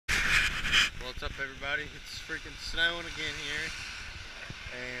What's up, everybody? It's freaking snowing again here,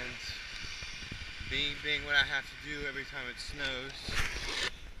 and being what I have to do every time it snows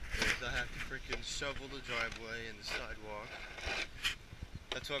is I have to freaking shovel the driveway and the sidewalk.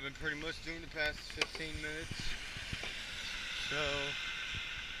 That's what I've been pretty much doing the past 15 minutes. So,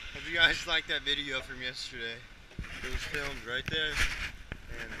 hope you guys liked that video from yesterday. It was filmed right there,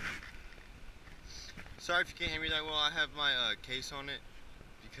 and sorry if you can't hear me that well. I have my case on it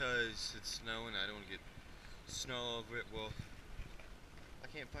because it's snowing. I don't want to get snow over it. Well, I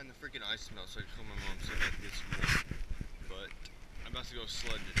can't find the freaking ice melt, so I told my mom so I have to get some more. But I'm about to go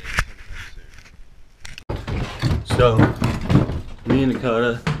sledding today sometime soon. So, me and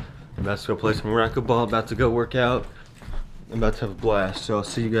Dakota, I'm about to go play some racquetball. About to go work out. I'm about to have a blast. So I'll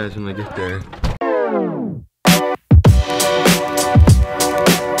see you guys when I get there.